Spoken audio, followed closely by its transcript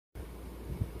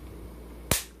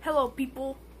Hello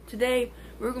people, today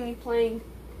we're going to be playing,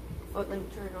 let me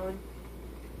turn it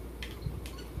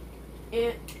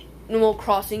on, Animal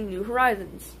Crossing New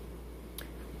Horizons.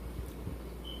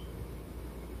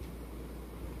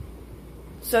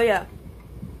 So yeah.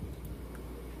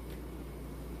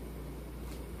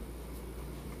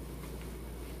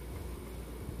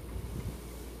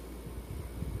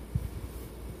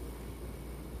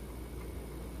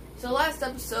 So last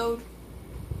episode,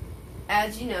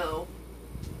 as you know,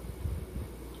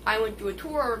 I went through a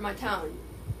tour of my town.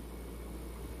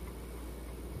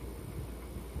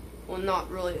 Well, not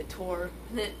really a tour.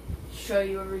 I didn't show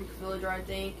you every villager, I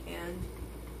think,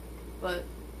 but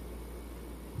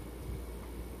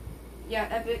yeah,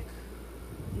 epic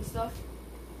and stuff.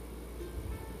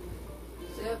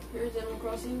 So yep, here's Animal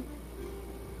Crossing.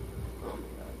 Oh my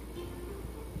god.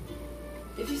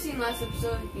 If you've seen last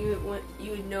episode, you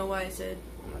would know why I said,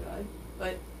 oh my god.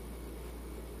 But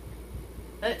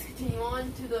let's continue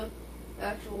on to the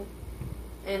actual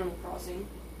Animal Crossing.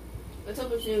 Let's hope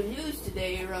there's no news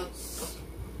today, or else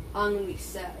I'm gonna be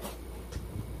sad.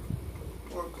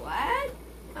 Or glad?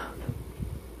 I don't know.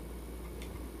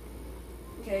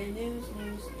 Okay, news.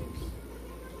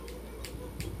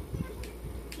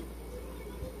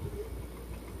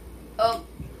 Oh,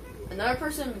 another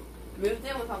person moved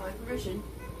in without my permission.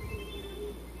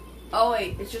 Oh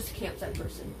wait, it's just a campsite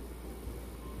person.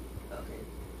 Okay.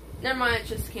 Never mind, it's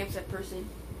just a campsite person.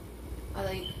 I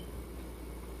think.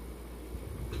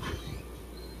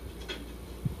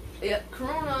 Yep,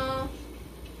 Corona.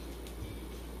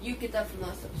 You get that from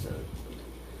last episode.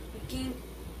 Keep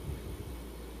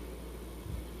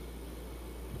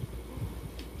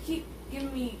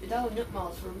giving me $1 nook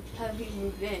miles for having people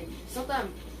move in. It's not that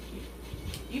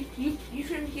you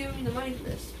shouldn't be giving me the money for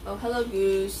this. Oh, hello,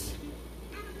 Goose.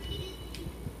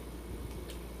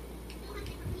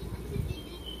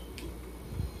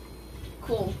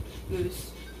 Cool,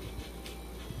 Goose.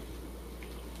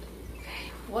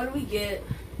 Okay, what do we get?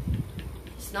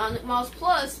 It's not Nook Miles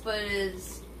Plus, but it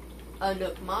is a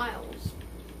Nook Miles.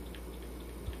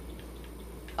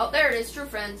 Oh, there it is, True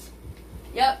Friends.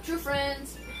 Yep, True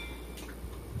Friends.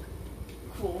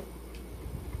 Cool.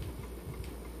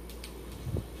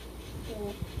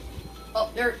 Oh,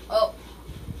 there. Oh.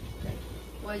 Okay.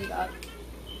 What do you got?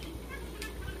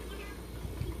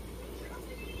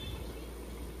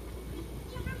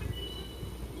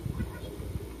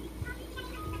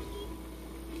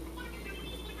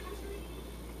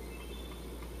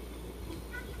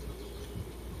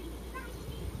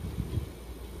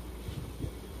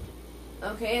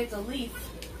 Okay, it's a leaf.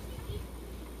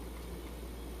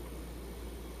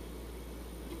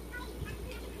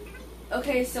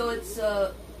 Okay, so it's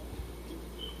a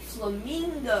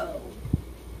flamingo.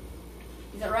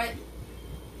 Is that right?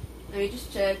 Let me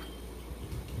just check.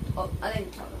 Oh, I think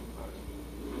it's talking.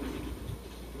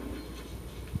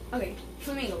 Okay,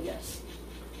 flamingo, yes.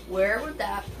 Where would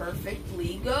that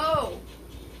perfectly go?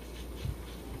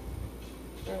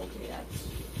 Okay, that's...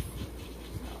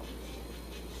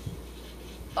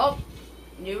 Oh,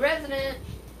 new resident.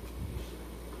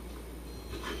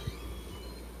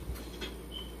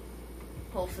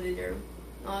 Hopefully they're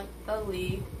not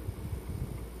ugly.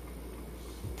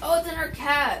 Oh, it's in our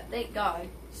cat. Thank God.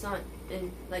 It's not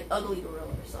in, like, ugly gorilla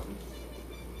or something.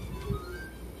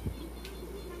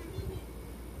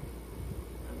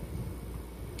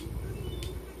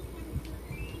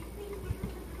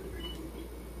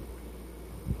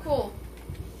 Cool.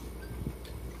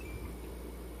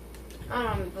 I don't know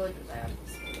how many villagers I have.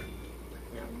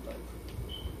 No, but...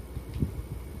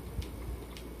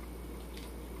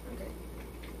 Okay.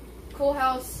 Cool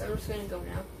house. I'm just gonna go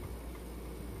now.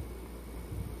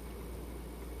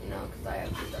 You know, because I have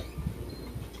stuff.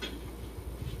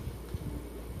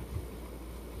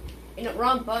 You know,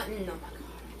 wrong button. Oh my god,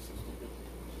 I'm so stupid.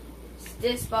 It's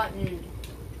this button.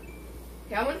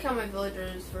 Okay, I'm gonna count my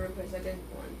villagers for a second.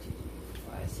 1, 2, 3,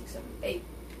 4, 5, 6, 7, 8.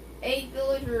 8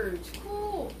 villagers.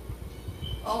 Cool.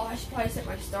 Oh, I should probably set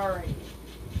my star right here.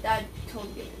 That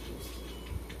totally get confused.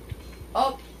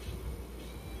 Oh.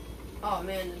 Oh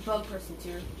man, the bug person's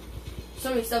here. So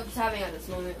many stuff is happening at this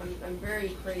moment. I'm very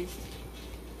crazed.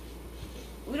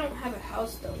 We don't have a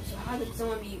house though, so how did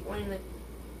someone be wanting to...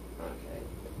 Okay.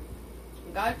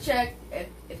 Gotta check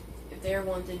if they're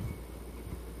wanted.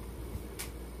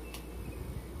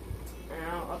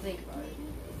 I'll think about it.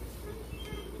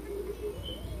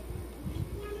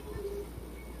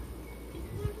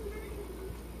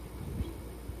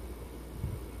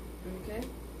 Okay.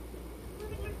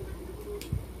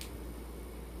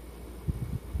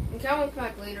 Okay, I won't come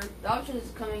back later. The option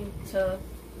is coming to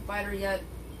fight her yet.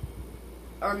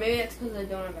 Or maybe it's because I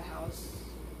don't have a house.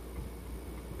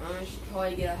 I should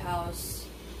probably get a house.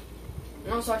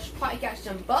 And also, I should probably catch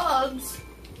some bugs,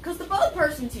 because the bug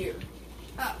person's here.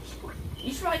 Oh,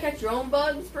 you should probably catch your own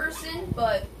bugs, person,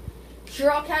 but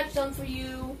sure, I'll catch some for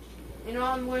you. You know,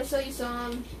 I'm going to sell you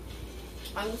some.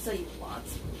 I'm going to sell you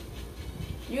lots.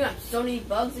 You have so many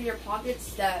bugs in your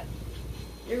pockets that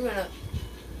you're going to...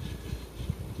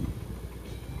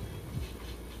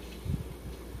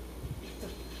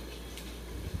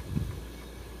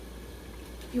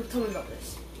 Yo, tell me about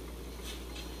this.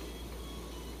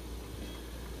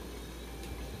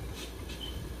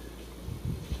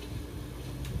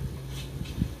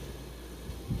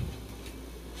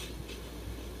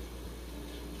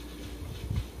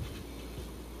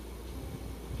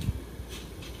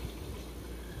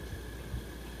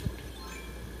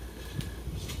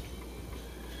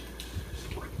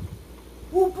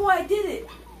 Oh boy, I did it!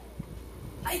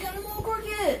 I got a mole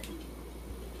cricket!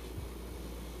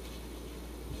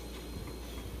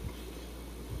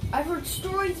 I've heard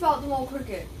stories about the mole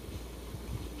cricket.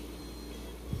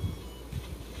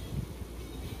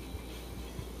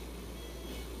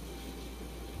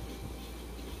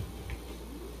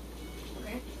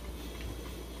 Okay.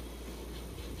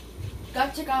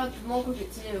 Gotta check out if the mole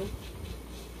cricket's new.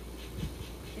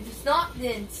 If it's not,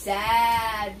 then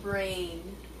sad brain.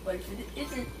 But if it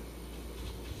isn't,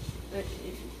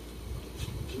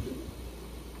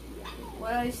 what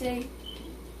did I say?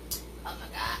 Oh my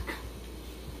god.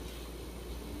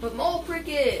 But mole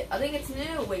cricket, I think it's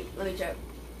new. Wait, let me check.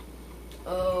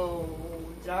 Oh,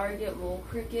 did I already get mole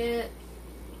cricket?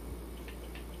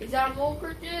 Is that a mole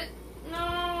cricket?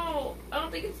 No, I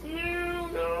don't think it's new.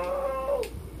 No.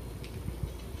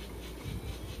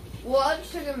 Well, I'll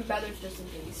just check them feathers just in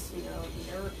case. You know,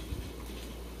 you never.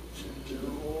 The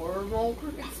more mole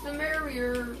crickets, the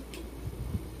merrier.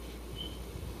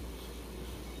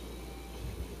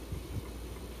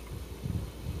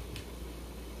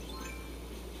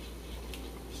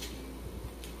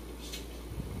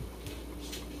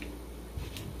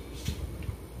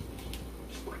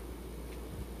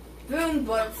 Boom,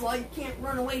 butterfly, you can't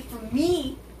run away from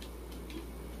me.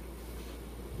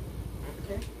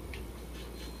 Okay.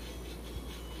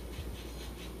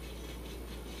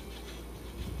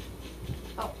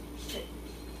 Oh, shit.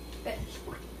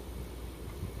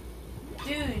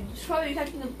 Dude, you're probably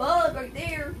catching the bug right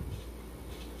there.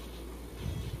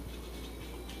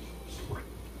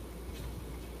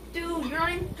 Dude, you're not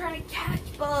even trying to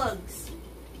catch bugs.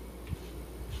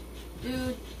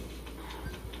 Dude.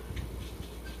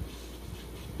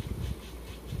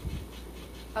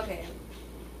 Okay.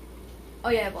 Oh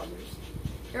yeah, buggers.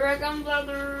 Here I come,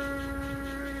 buggers.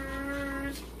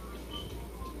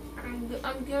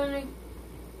 I'm gonna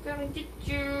get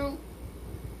you.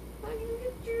 I'm gonna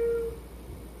get you.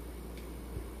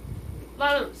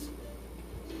 Buggers.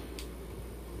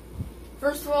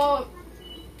 First of all,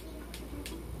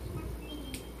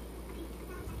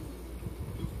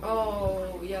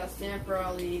 oh yeah, stamp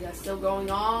rally. That's still going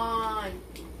on.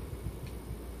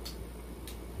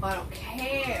 I don't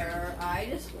care. I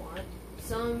just want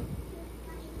some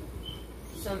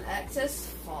excess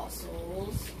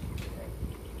fossils.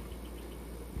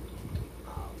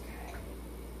 Okay.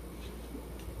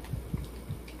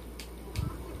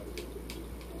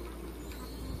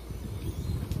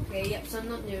 Okay, yep, some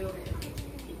not new.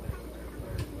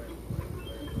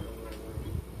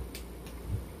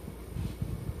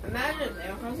 Imagine if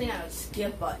Animal Crossing had a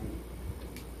skip button.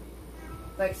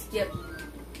 Like skip.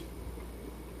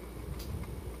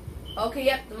 Okay,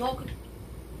 yep, the mole.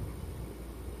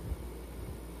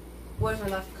 Where's my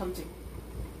life come to?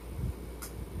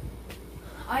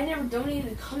 I never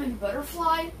donated a common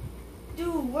butterfly?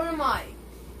 Dude, where am I?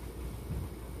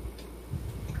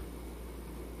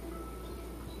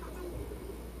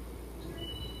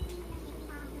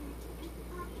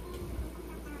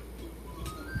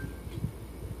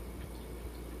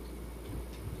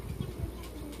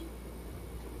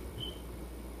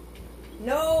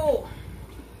 No!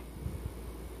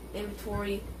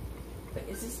 Inventory. Wait,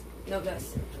 is this? No,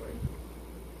 that's inventory.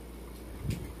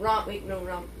 Wrong. Wait, no,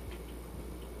 wrong.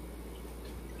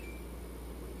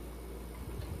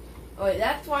 Oh, wait,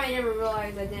 that's why I never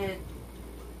realized I didn't.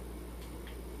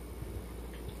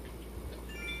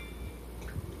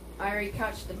 I already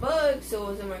catched the bug, so it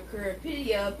was in my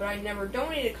Careerpedia, but I never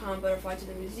donated a common butterfly to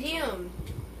the museum.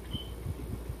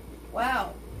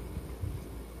 Wow.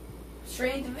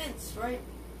 Strange events, right?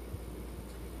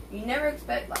 You never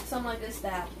expect something like this to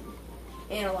happen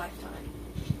in a lifetime.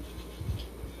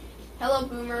 Hello,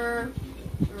 Boomer.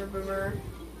 Boomer.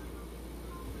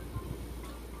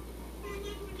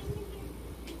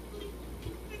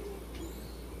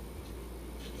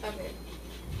 Okay.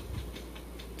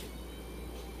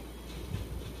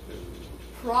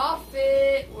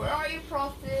 Prophet. Where are you,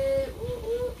 Prophet? Ooh,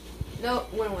 ooh. No,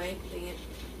 went away. Dang it.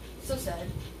 So sad.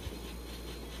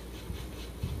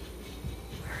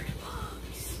 Where are the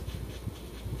bugs?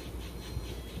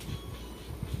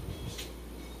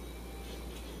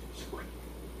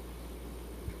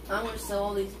 I'm gonna sell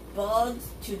all these bugs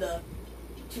to the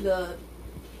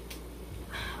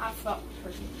I forgot the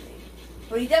person's name.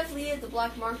 But he definitely is the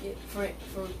black market for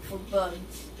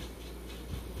bugs.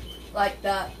 Like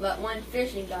that one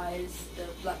fishing guy is the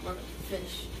black market for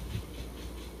fish.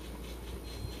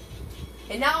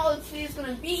 And now all this video is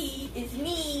gonna be is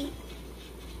me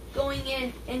going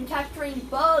in and capturing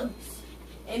bugs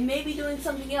and maybe doing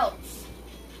something else.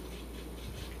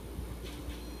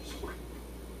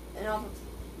 And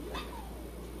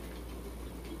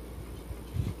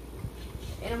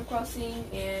Animal Crossing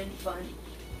and fun.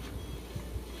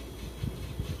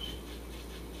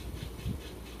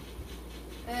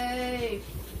 Hey,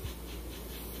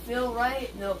 feel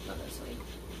right? Nope, not this way.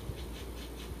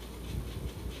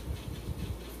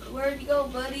 Where'd you go,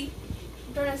 buddy?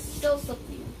 I'm trying to sell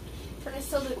something. I'm trying to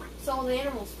sell the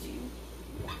animals to you.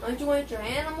 Don't you want your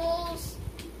animals?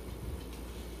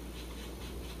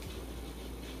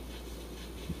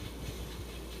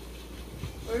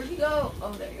 Where'd you go?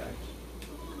 Oh, there you are.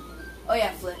 Oh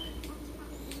yeah, Flick.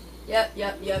 Yep.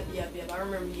 I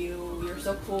remember you. You're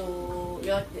so cool.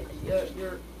 You're like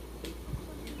you're.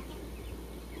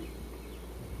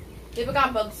 Yeah, but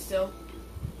got bugs still.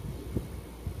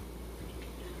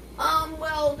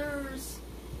 Well, there's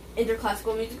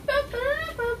interclassical music.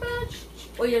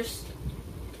 Wait, there's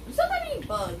not that many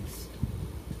bugs.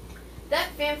 That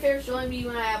fanfare is showing me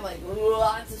when I have like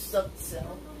lots of stuff to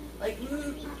sell. Like,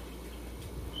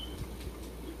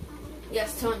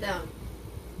 yes, tone it down.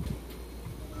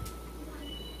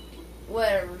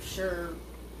 Whatever, sure.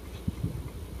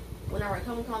 Whenever I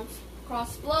come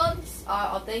across bugs,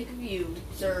 I'll think of you,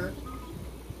 sir.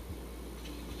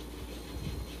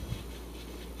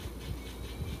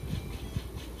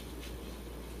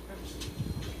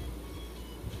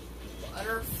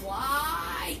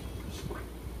 Butterfly!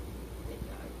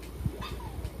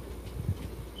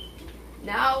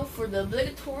 Now for the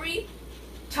obligatory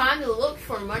time to look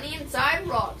for money inside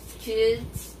rocks,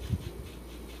 kids.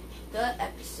 The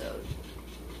episode.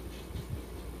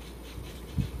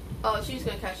 Oh, she's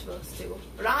gonna catch bugs too,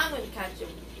 but I'm gonna catch them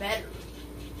better.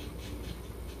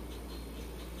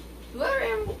 Do other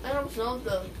animals know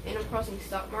the Animal Crossing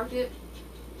stock market?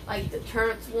 Like the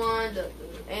turnips one, the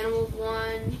animals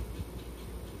one.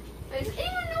 Does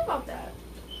anyone know about that?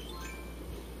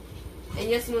 And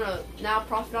yes, I'm gonna now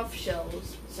profit off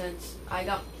shells since I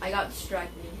got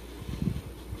distracted.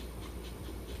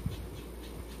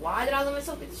 Why did I let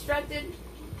myself get distracted?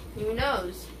 Who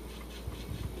knows?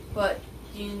 But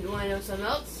do you want to know something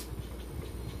else?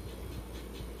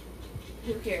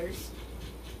 Who cares?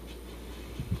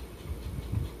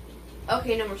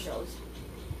 Okay, no more shells.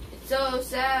 It's so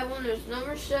sad when there's no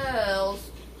more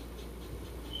shells.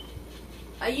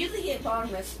 I usually get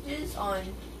bottom messages on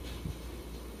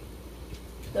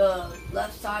the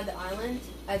left side of the island,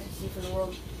 as you see from the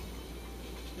world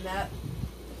map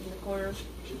in the corner.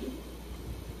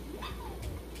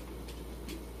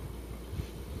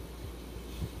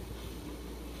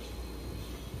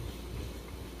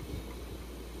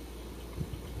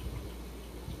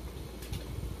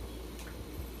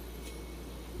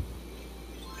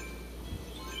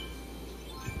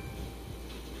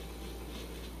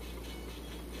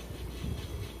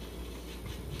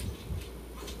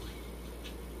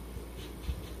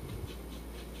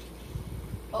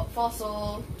 Oh,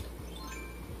 fossil.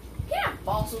 You can't have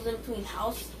fossils in between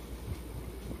house.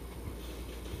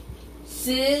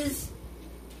 Sizz.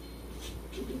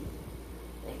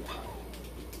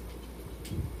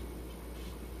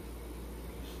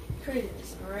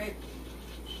 Craziness, alright?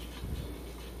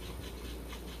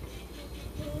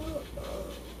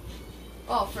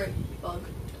 Oh, frick. Bug.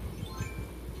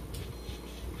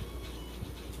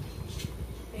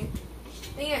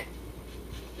 Dang it.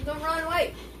 Don't run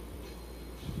away.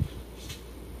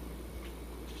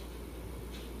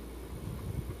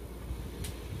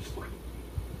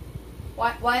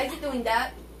 Why is it doing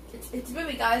that? It's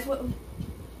moving, guys. What?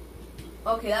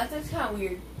 Okay, that's kind of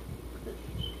weird.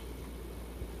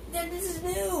 Then this is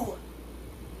new.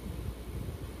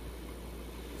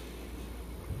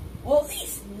 Well, at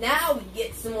least now we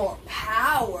get some more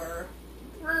power.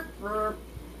 Burp, burp.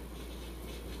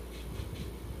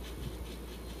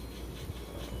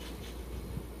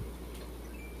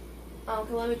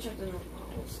 Okay, let me check the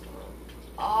fossils.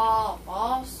 Oh,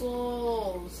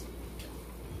 fossils.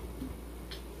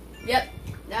 Yep,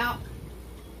 now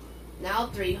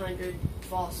 300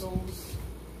 fossils.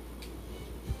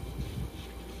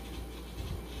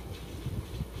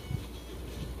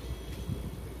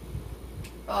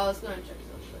 I was gonna check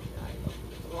something. I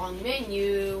looked the wrong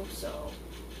menu, so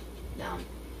now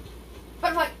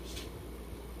butterfly,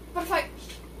 butterfly,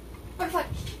 butterfly,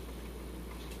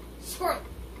 squirrel.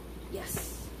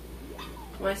 Yes.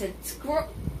 When I said squirrel,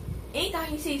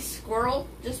 anytime you say squirrel,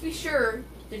 just be sure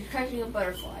that you're catching a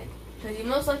butterfly, because you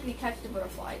most likely catch the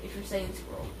butterfly if you're saying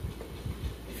squirrel.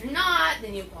 If you're not,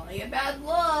 then you'll probably get bad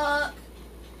luck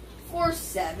for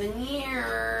 7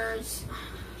 years.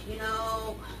 You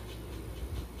know.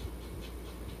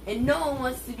 And no one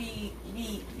wants to be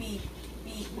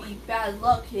bad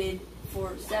luck kid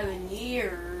for 7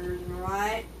 years,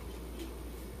 right?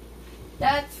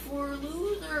 That's for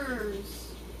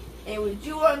losers. And would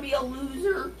you want to be a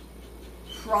loser?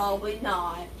 Probably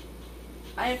not.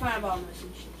 I didn't find out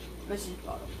a message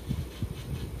bottle.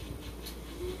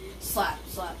 Slap,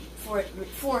 slap.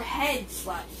 Forehead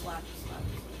slap, slap, slap.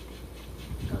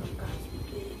 God, I'm kind of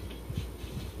stupid.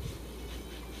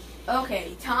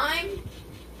 Okay, time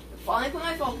to finally put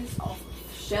my focus off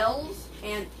shells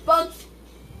and bugs.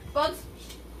 Bugs.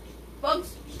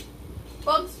 Bugs.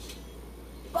 Bugs.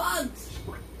 Bugs.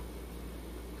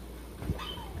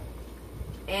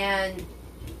 And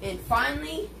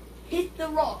finally, hit the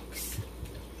rocks.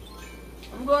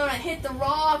 I'm gonna hit the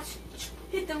rocks.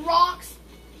 Hit the rocks.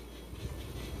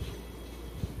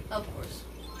 Of course.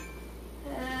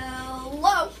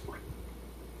 Hello.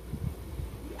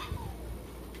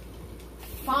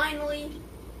 Finally.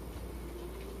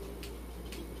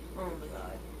 Oh my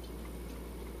god.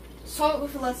 So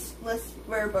with less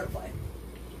rare butterfly.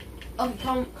 Okay,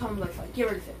 come butterfly. Get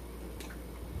rid of it.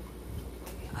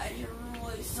 Okay, I should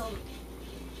really still.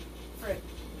 Frick.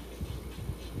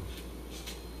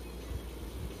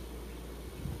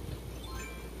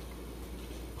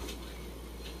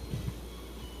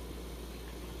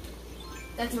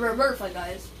 That's a rare butterfly,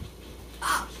 guys.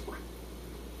 Ah!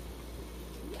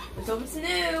 Let's hope it's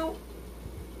new.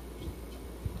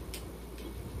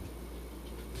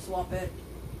 Swap it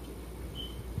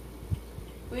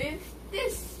with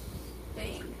this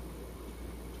thing.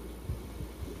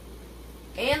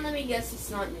 And let me guess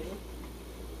it's not new.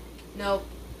 Nope.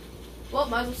 Well,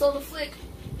 might as well sell the flick.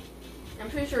 I'm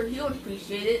pretty sure he would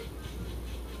appreciate it.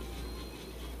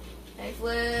 Hey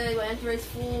Flick, my inventory's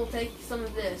full, take some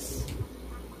of this.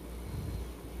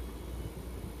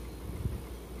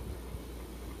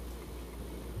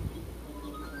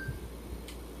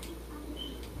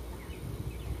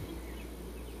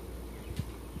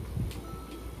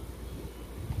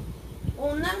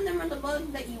 Well, none of them are the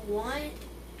bugs that you want,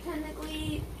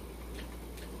 technically.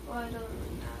 Well, it doesn't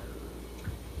really matter.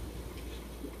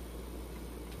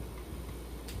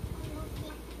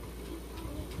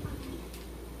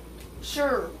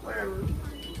 Sure, whatever.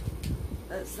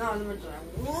 That's not as much as I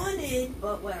wanted,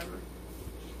 but whatever.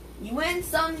 You win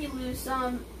some, you lose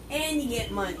some, and you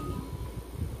get money.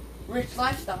 Rich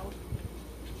lifestyle.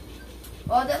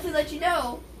 Well, I'll definitely let you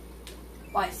know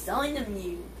by selling them to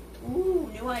you. Ooh,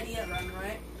 new idea,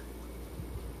 right?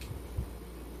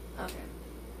 Okay.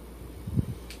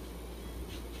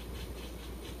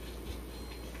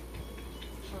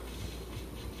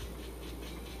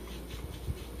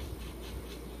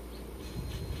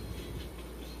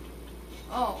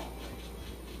 Oh.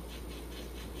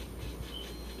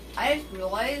 I just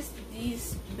realized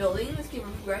these buildings can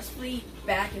progressively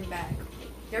back and back.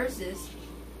 There's this,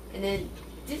 and then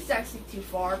this is actually too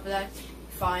far, but that's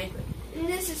fine. And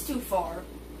this is too far.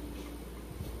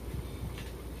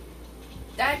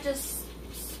 That just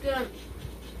is gonna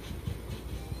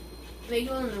make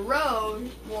going on the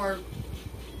road more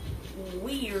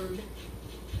weird.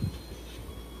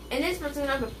 And this person's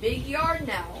gonna have a big yard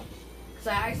now, because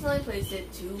I accidentally placed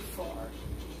it too far.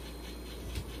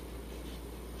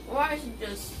 Or I should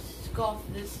just go off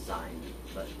this sign,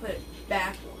 but put it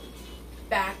backwards.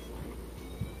 Backwards.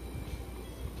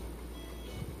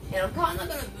 And I'm probably not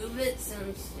going to move it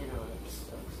since, you know, it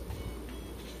sucks.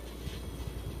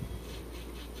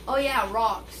 Oh yeah,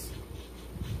 rocks.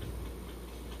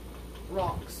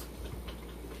 Rocks.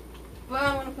 But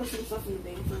I'm going to put some stuff in the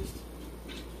bank first.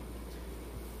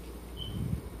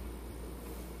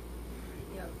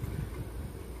 Yep.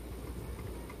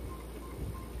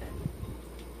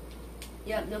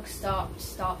 Yep, no, stop.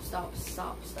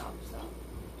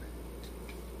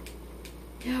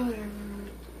 Yeah, whatever.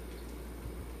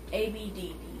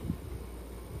 ABDD.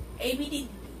 ABDD.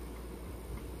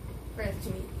 Graph to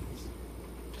me, please.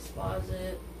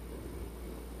 Exposit.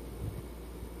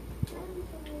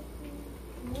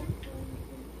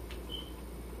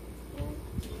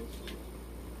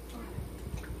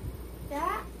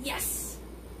 That? Yes!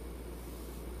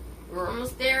 We're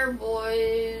almost there,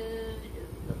 boys.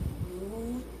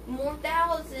 More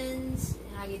thousands.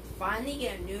 And I get to finally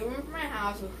get a new room for my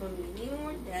house, which will be even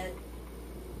more debt.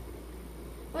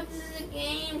 But this is a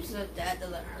game, so that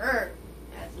doesn't hurt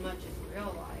as much as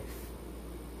real life.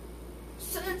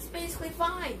 So it's basically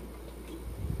fine.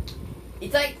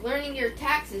 It's like learning your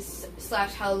taxes /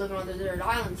 how to live on a desert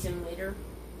island simulator.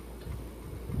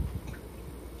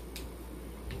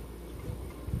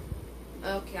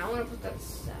 Okay, I'm gonna put that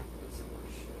sapling somewhere,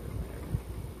 sure, whatever.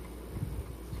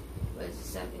 But is the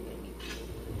sapling gonna be good?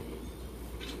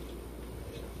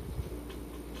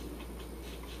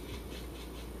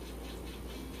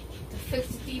 To fix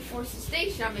the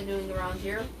deforestation I've been doing around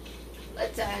here,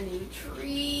 let's add a new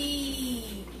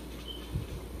tree.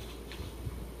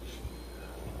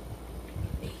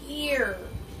 Here.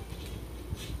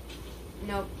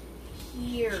 Nope.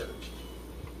 Here.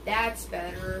 That's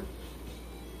better.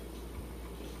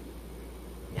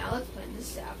 Now let's plant the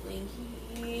sapling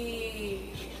here.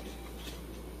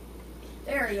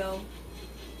 There we go.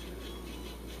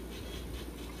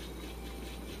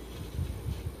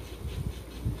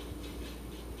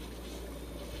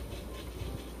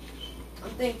 I'm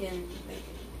thinking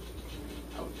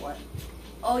of what?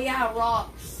 Oh yeah,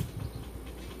 rocks.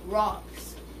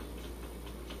 Rocks.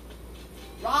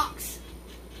 Rocks.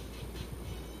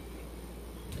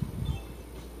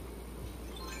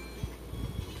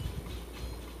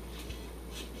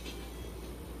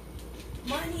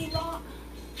 Money rock.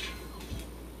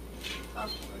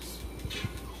 Of course.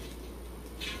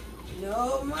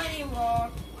 No money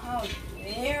rock. How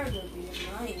dare there be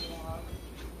a money rock?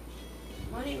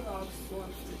 Money rocks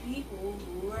belong to the people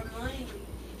who are money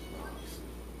rocks.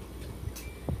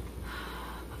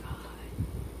 Oh my god.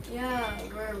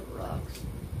 Yeah, rare rocks.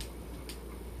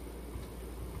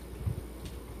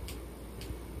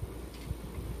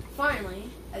 Finally,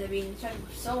 after being stuck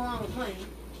for so long with money,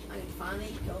 I can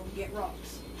finally go get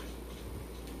rocks.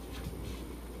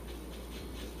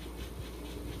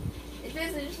 It's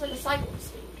basically just like a cycle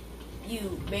scheme.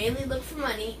 You mainly look for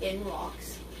money in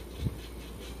rocks,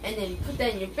 and then put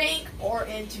that in your bank or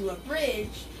into a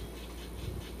bridge,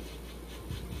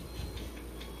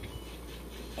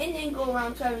 and then go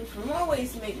around traveling for more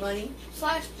ways to make money,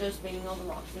 / just making all the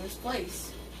rocks in this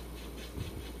place.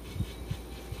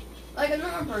 Like a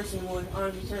normal person would on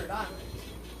a deserted island.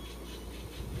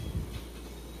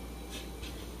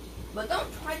 But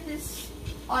don't try this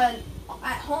at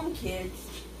home, kids.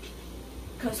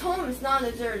 Because home is not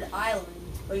a deserted island.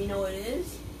 But you know what it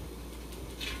is?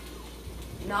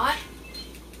 Not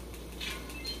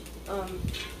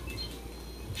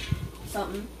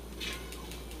something.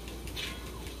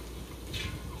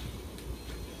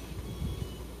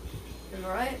 Am I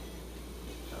right?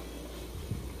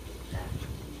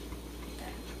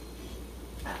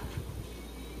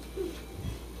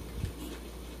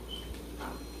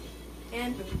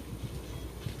 And boom.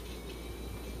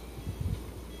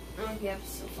 Okay, I'm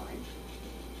still fine.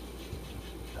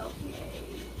 Okay.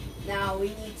 Now we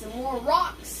need some more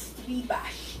rocks to be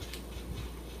bashed.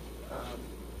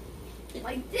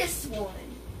 Like this one.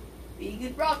 Be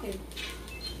good rockin'.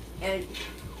 And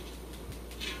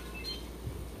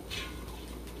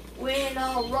when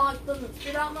a rock doesn't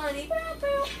spit out money,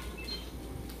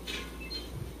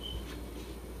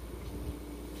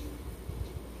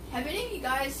 have any of you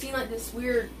guys seen like this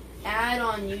weird ad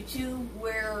on YouTube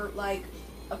where like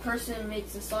a person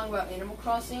makes a song about Animal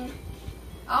Crossing?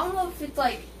 I don't know if it's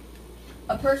like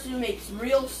a person who makes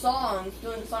real songs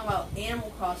doing a song about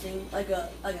Animal Crossing, like a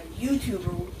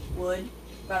YouTuber would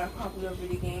about a popular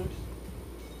video game,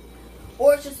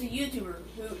 or it's just a YouTuber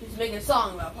who is making a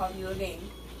song about a popular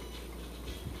game.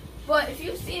 But if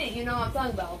you've seen it, you know what I'm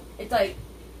talking about. It's like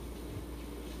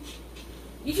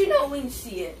you should know when you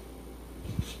see it.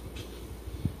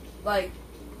 Like,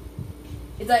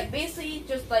 it's like basically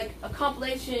just like a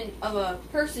compilation of a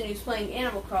person who's playing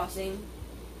Animal Crossing,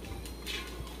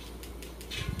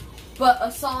 but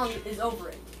a song is over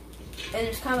it, and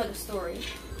it's kind of like a story.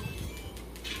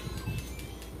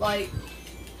 Like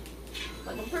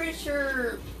I'm pretty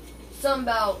sure something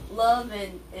about love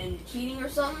and cheating or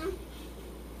something.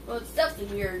 Well, it's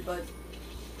definitely weird, but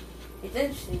it's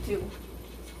interesting too.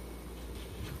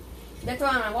 Next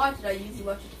time I watch it, I usually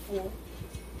watch it full.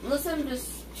 Unless I'm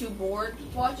just too bored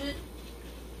to watch it.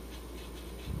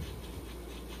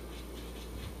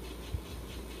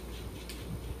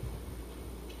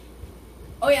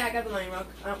 Oh yeah, I got the money rock.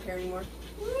 I don't care anymore.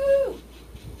 Woo!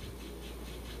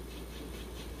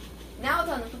 Now it's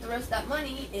time to put the rest of that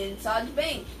money inside the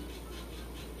bank.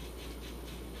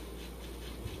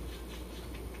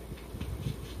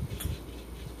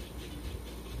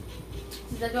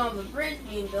 Since I don't have a bridge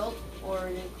being built, or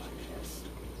an incline, I guess.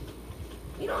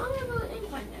 You know, I'm gonna build an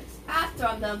incline next. after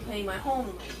I'm done paying my home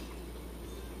loan.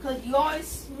 Because you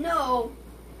always know,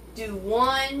 do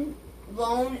one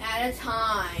loan at a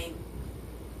time.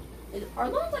 Are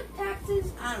loans like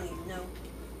taxes? I don't even know.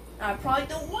 I probably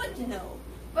don't want to know.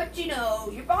 But you know,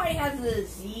 your body has a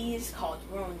disease called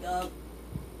growing up.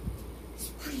 It's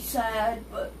pretty sad,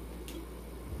 but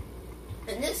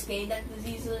in this game, that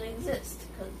disease doesn't exist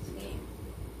because it's a game.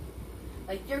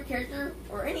 Like your character,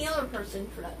 or any other person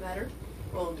for that matter,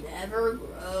 will never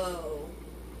grow.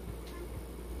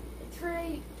 It's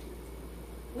very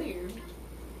weird.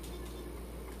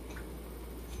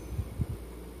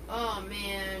 Oh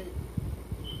man.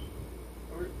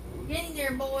 We're getting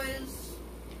there, boys.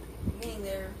 We're getting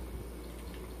there.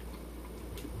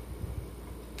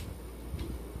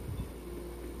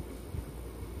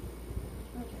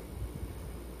 Okay.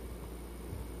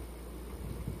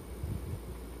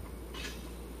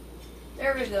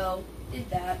 There we go. Did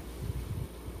that.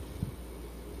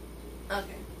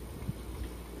 Okay.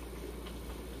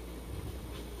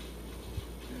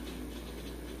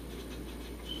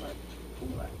 What?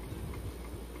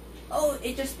 Oh,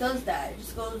 it just does that. It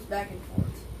just goes back and forth.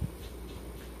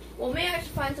 Well, maybe I should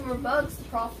find some more bugs to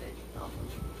profit off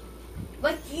of.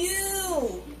 Like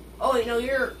you! Oh, you know,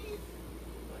 you're...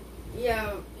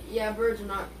 Yeah, birds are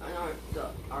not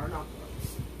bugs.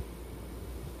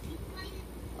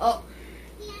 Oh.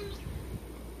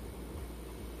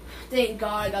 Thank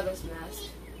God I got this mask.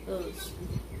 Those.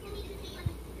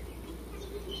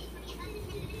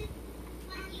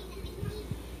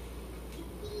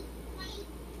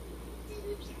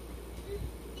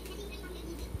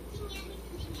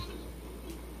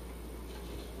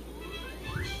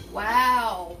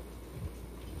 Wow.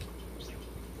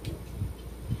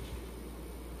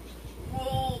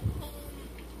 Whoa.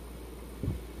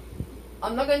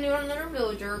 I'm not gonna do another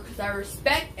villager because I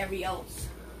respect every else.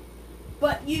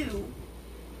 But you.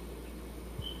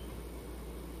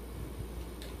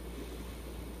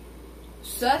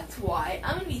 So that's why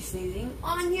I'm gonna be sneezing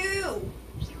on you.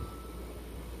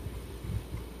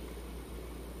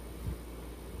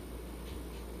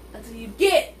 That's what you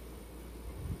get.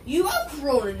 You have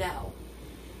Corona now.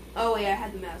 Oh wait, I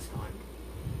had the mask on.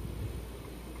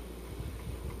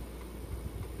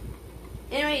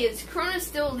 Anyway, is Corona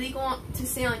still legal to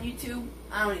say on YouTube?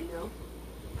 I don't even know.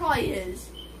 Probably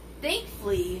is.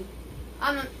 Thankfully,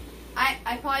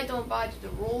 I probably don't abide to the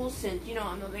rules since, you know,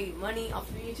 I'm not making money off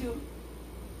of YouTube.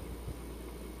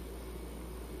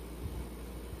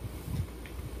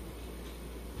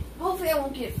 Hopefully I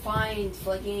won't get fined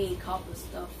for like getting caught with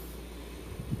stuff.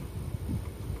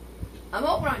 I'm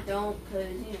hoping I don't,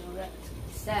 because, you know, that's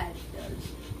sad if it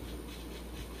does.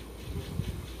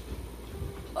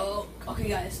 Oh, okay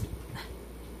guys.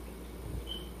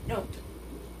 No.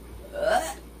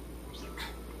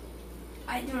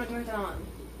 I do not turn that on.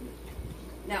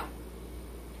 Now.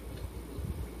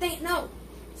 No!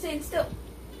 Staying still.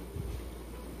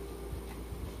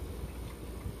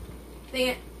 Dang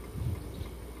it.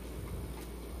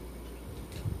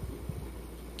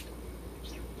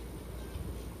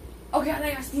 Okay, I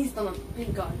think I sneezed on them.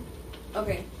 Thank God.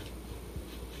 Okay.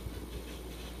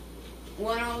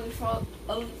 One only frog.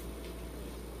 Oh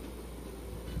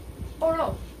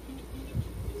no.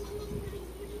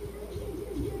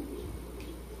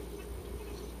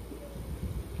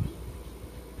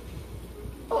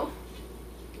 Oh.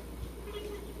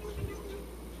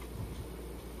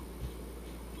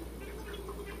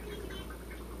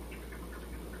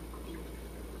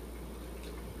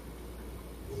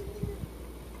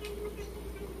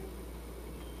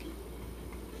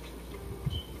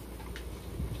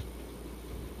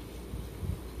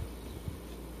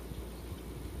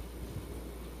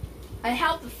 I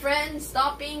helped a friend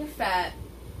stop being fat.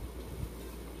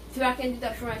 See if I can do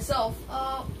that for myself.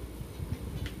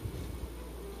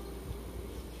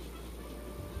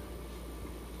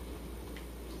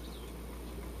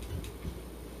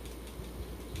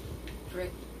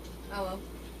 Frick. Oh well.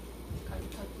 Gotta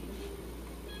talk to you.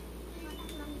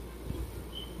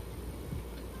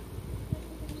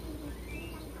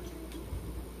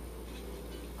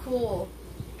 Cool.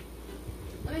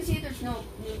 Let me see if there's no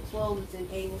new clothes in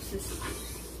Able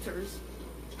Sisters.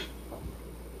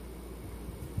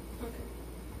 Okay.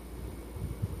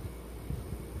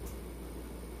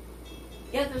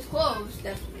 Yeah, there's clothes,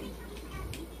 definitely.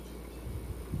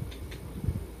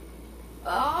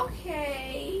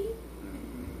 Okay.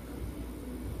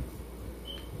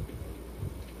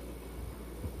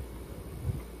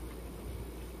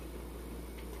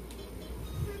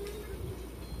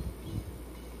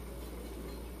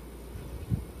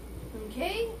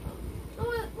 Okay.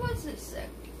 What's this say?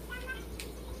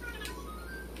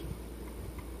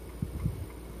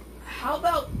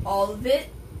 all of it.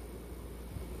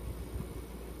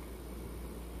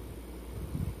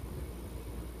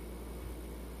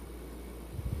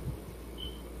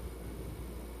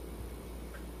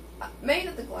 Maybe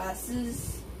not the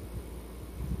glasses,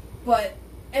 but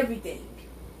everything.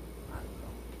 I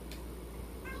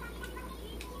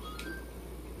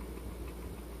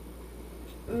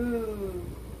don't know. Ooh.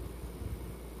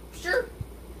 Sure.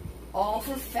 All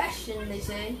for fashion, they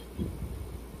say.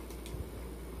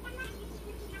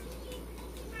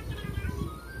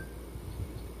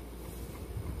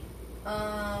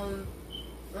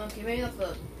 Okay, maybe not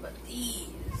the, but these.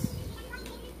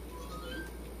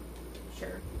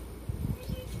 Sure.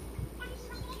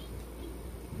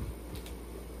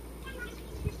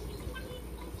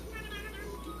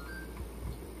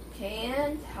 Okay,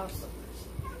 and house slippers.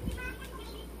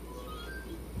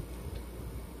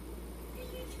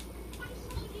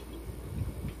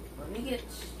 Let me get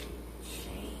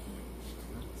changed.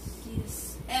 Let's see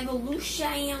this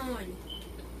evolution.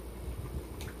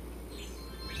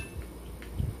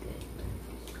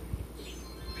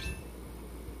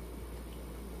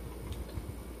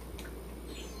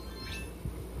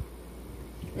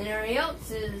 Then everything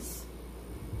else is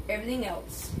everything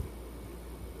else.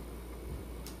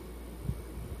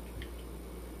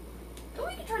 But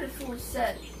we can try to full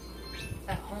set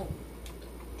at home.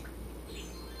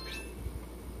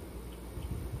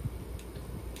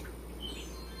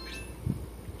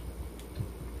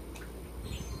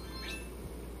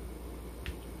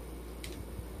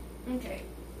 Okay.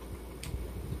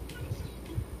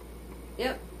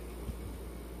 Yep.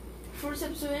 Before this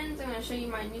episode ends, I'm going to show you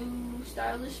my new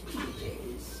stylish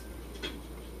PJs.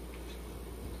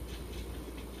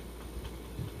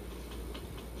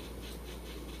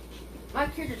 My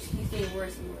character just keeps getting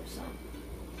worse and worse, huh?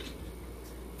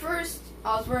 First,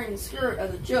 I was wearing a skirt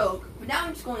as a joke, but now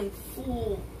I'm just going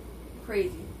full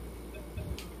crazy.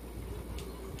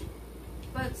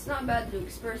 But it's not bad to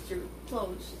express your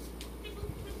clothes.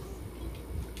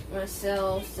 I'm going to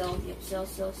sell, yep, sell.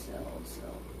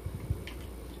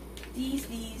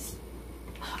 These.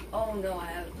 Oh no, I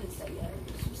haven't placed that yet.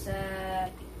 I'm so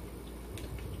sad.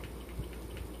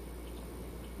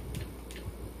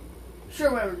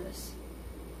 Sure, whatever this.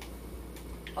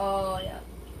 Oh yeah,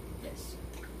 yes.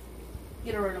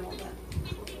 Get rid of all that.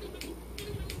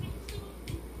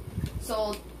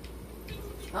 Sold.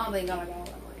 Oh thank God, I got all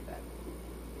that money back.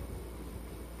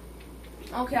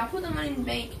 Okay, I'll put the money in the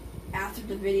bank after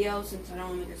the video since I don't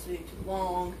want to make this video too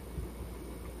long.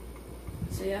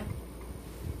 So yeah.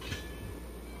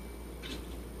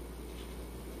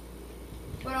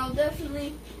 But I'll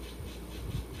definitely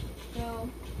go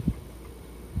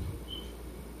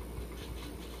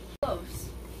close.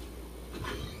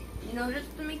 You know,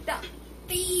 just to make that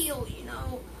feel, you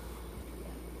know.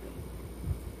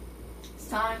 It's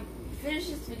time to finish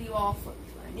this video off with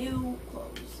my new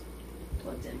clothes.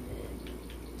 Put them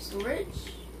in storage.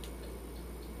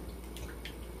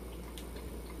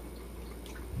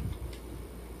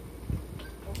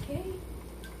 Okay.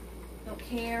 Don't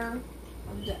care.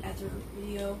 I'll do that after the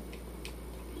video.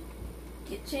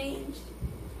 Get changed.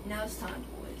 Now it's time,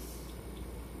 boys.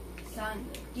 It's time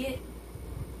to get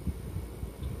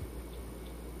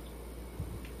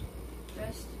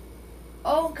dressed.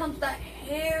 Oh, it comes with that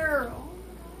hair. Oh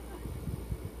my God.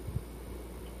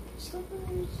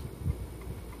 Slippers.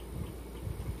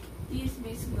 These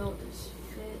basically don't just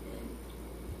fit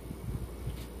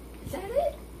in. Is that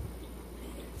it?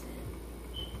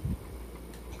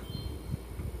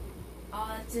 Oh,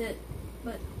 that's it.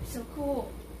 But so cool.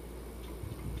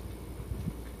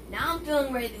 Now I'm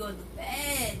feeling ready to go to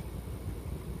bed.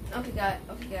 Okay, guys.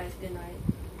 Good night.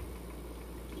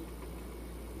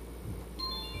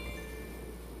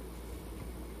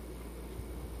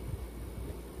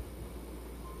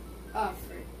 Oh,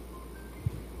 frick.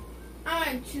 I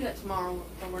might do that tomorrow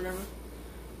or whatever.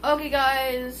 Okay,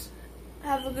 guys.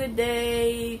 Have a good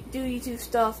day. Do YouTube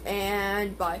stuff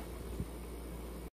and bye.